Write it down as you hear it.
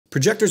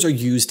Projectors are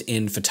used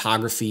in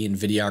photography and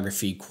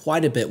videography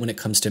quite a bit when it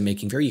comes to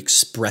making very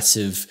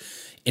expressive,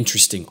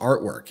 interesting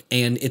artwork,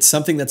 and it's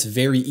something that's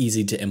very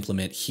easy to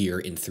implement here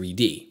in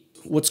 3D.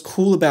 What's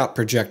cool about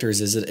projectors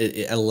is that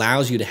it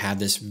allows you to have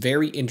this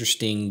very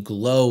interesting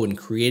glow and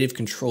creative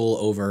control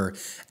over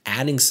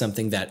adding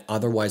something that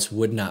otherwise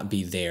would not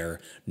be there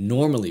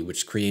normally,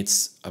 which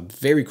creates a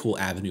very cool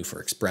avenue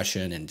for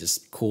expression and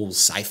just cool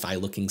sci-fi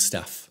looking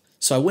stuff.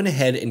 So I went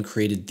ahead and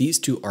created these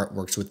two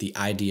artworks with the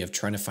idea of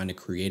trying to find a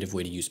creative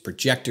way to use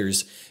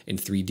projectors in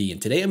 3D.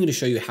 And today I'm going to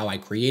show you how I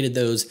created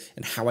those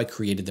and how I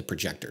created the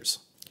projectors.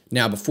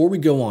 Now, before we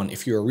go on,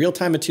 if you're a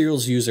RealTime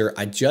Materials user,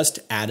 I just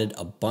added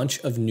a bunch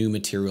of new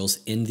materials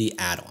in the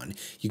add-on.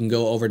 You can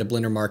go over to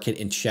Blender Market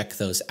and check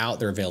those out.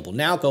 They're available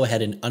now. Go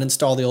ahead and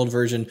uninstall the old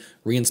version,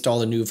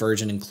 reinstall the new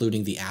version,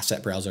 including the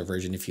asset browser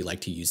version if you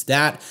like to use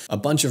that. A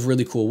bunch of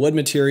really cool wood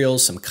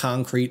materials, some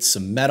concrete,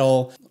 some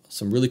metal,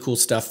 some really cool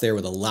stuff there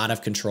with a lot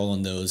of control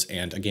on those.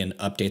 And again,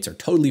 updates are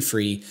totally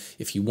free.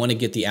 If you want to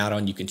get the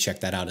add-on, you can check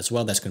that out as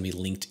well. That's going to be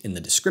linked in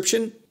the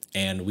description,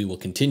 and we will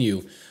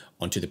continue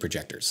onto the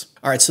projectors.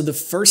 All right, so the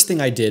first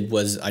thing I did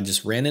was I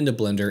just ran into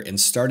Blender and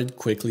started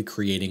quickly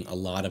creating a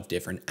lot of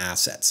different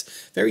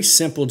assets. Very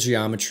simple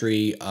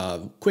geometry.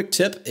 Quick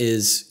tip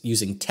is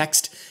using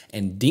text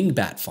and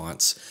dingbat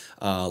fonts.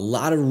 A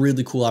lot of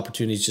really cool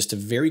opportunities just to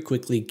very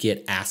quickly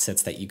get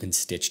assets that you can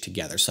stitch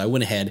together. So I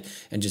went ahead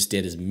and just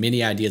did as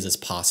many ideas as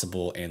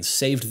possible and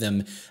saved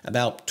them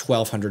about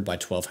 1200 by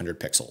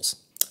 1200 pixels.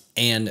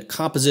 And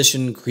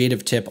composition,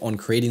 creative tip on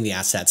creating the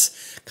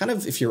assets, kind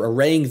of if you're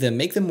arraying them,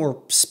 make them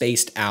more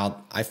spaced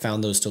out. I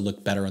found those to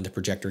look better on the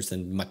projectors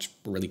than much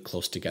really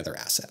close together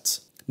assets.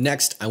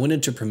 Next, I went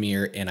into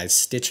Premiere and I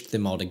stitched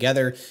them all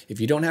together. If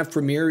you don't have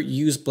Premiere,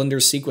 use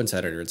Blender's sequence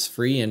editor. It's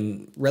free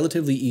and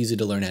relatively easy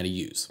to learn how to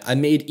use. I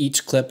made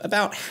each clip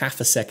about half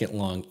a second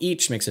long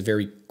each, makes a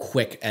very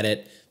quick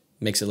edit,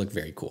 makes it look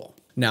very cool.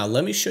 Now,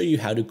 let me show you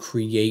how to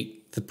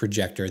create the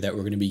projector that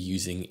we're going to be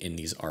using in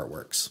these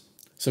artworks.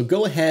 So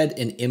go ahead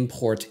and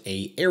import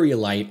a area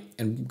light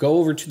and go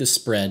over to the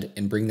spread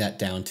and bring that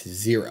down to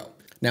 0.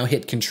 Now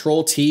hit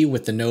Control T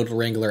with the Node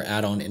Wrangler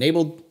add-on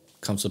enabled,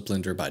 comes with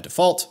Blender by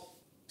default,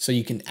 so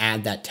you can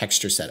add that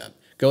texture setup.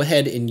 Go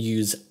ahead and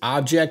use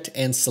Object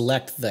and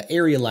select the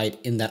area light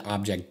in that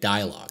object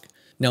dialog.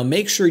 Now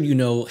make sure you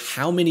know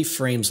how many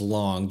frames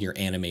long your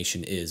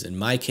animation is. In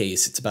my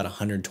case, it's about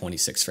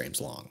 126 frames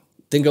long.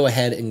 Then go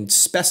ahead and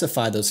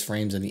specify those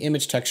frames in the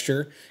image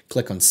texture,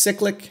 click on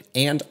cyclic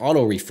and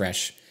auto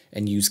refresh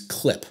and use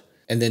clip.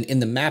 And then in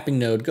the mapping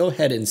node, go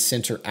ahead and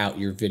center out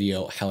your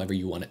video however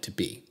you want it to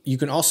be. You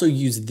can also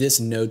use this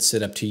node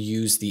setup to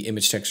use the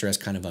image texture as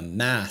kind of a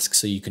mask,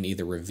 so you can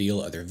either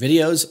reveal other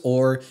videos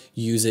or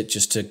use it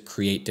just to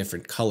create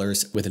different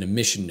colors with an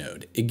emission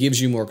node. It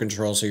gives you more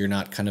control so you're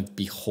not kind of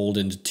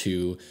beholden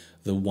to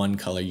the one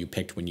color you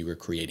picked when you were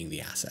creating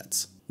the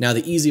assets. Now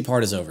the easy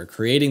part is over.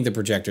 Creating the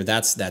projector,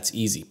 that's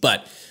easy,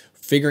 but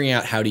figuring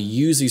out how to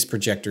use these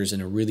projectors in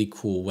a really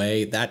cool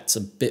way, that's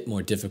a bit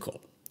more difficult.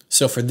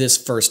 So for this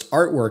first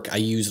artwork, I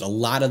used a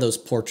lot of those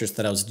portraits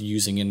that I was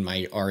using in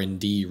my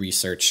R&D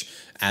research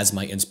as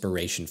my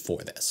inspiration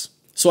for this.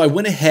 So I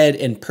went ahead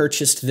and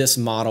purchased this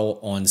model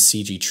on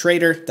CG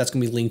Trader. That's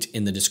going to be linked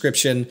in the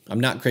description. I'm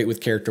not great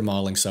with character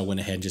modeling, so I went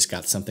ahead and just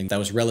got something that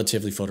was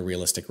relatively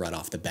photorealistic right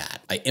off the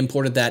bat. I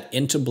imported that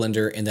into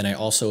Blender, and then I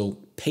also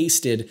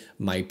pasted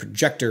my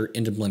projector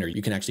into Blender.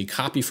 You can actually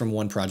copy from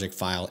one project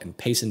file and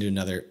paste into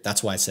another.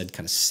 That's why I said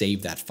kind of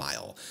save that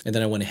file. And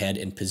then I went ahead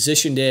and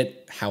positioned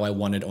it how I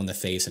wanted on the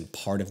face and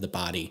part of the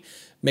body.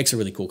 Makes a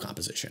really cool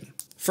composition.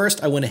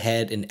 First, I went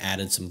ahead and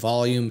added some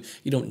volume.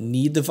 You don't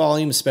need the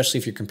volume, especially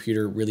if your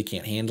computer really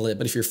can't handle it,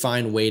 but if you're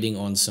fine waiting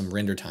on some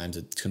render times,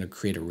 it's gonna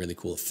create a really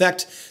cool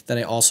effect. Then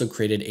I also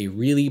created a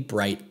really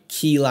bright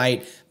key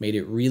light, made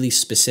it really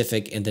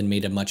specific, and then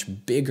made a much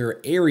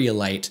bigger area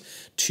light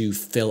to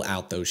fill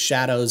out those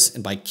shadows.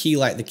 And by key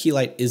light, the key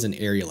light is an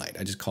area light.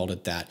 I just called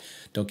it that.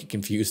 Don't get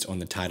confused on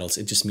the titles.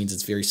 It just means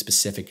it's very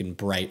specific and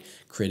bright,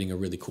 creating a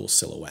really cool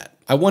silhouette.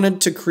 I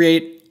wanted to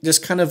create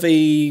just kind of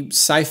a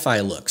sci-fi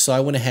look. So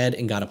I went ahead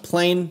and got a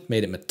plane,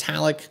 made it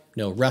metallic,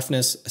 no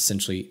roughness.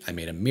 Essentially, I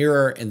made a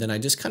mirror, and then I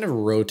just kind of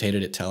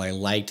rotated it till I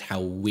liked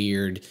how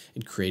weird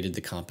it created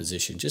the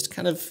composition. Just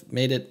kind of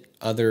made it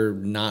other,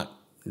 not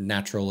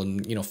natural,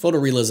 and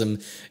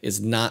photorealism is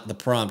not the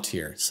prompt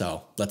here.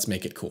 So let's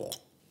make it cool.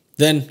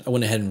 Then I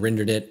went ahead and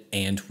rendered it,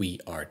 and we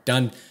are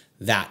done.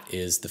 That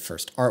is the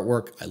first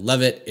artwork. I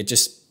love it. It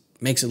just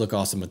makes it look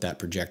awesome with that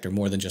projector,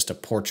 more than just a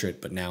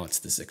portrait, but now it's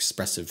this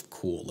expressive,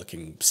 cool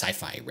looking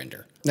sci-fi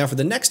render. Now for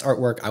the next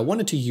artwork, I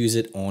wanted to use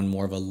it on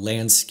more of a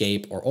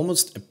landscape or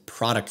almost a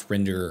product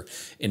render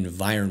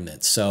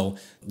environment. So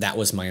that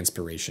was my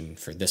inspiration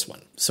for this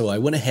one. So I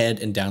went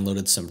ahead and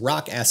downloaded some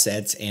rock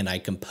assets and I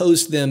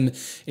composed them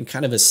in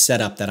kind of a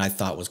setup that I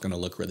thought was going to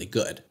look really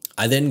good.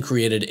 I then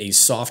created a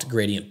soft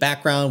gradient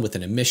background with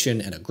an emission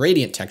and a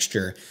gradient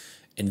texture.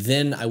 And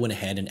then I went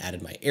ahead and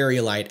added my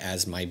area light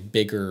as my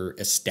bigger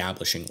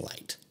establishing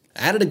light.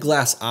 I added a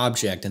glass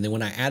object, and then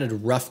when I added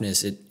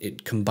roughness,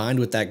 it combined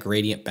with that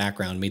gradient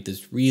background, made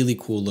this really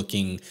cool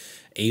looking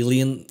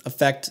alien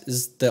effect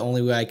is the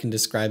only way I can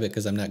describe it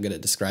because I'm not good at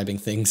describing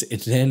things.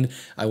 And then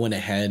I went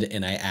ahead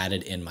and I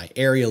added in my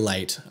area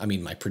light,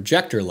 my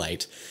projector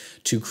light,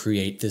 to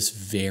create this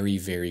very,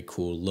 very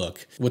cool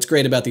look. What's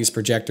great about these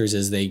projectors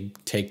is they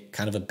take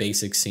kind of a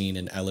basic scene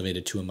and elevate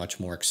it to a much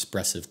more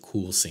expressive,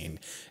 cool scene.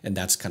 And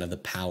that's kind of the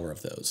power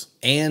of those.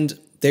 And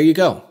there you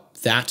go.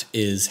 That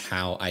is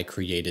how I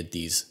created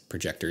these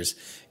projectors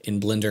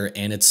in Blender,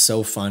 and it's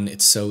so fun,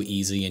 it's so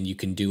easy, and you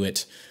can do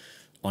it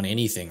on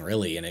anything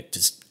really, and it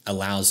just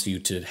allows you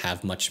to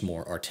have much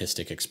more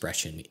artistic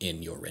expression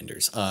in your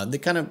renders. They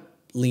kind of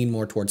lean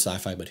more towards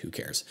sci-fi, but who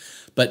cares?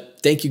 But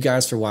thank you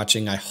guys for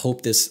watching. I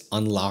hope this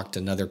unlocked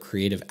another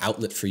creative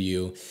outlet for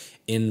you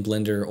in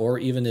Blender, or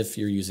even if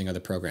you're using other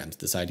programs,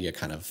 this idea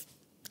kind of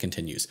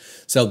continues.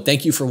 So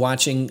thank you for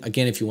watching.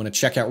 Again, if you want to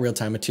check out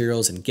RealTime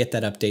Materials and get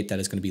that update, that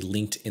is going to be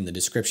linked in the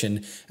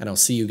description, and I'll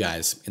see you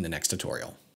guys in the next tutorial.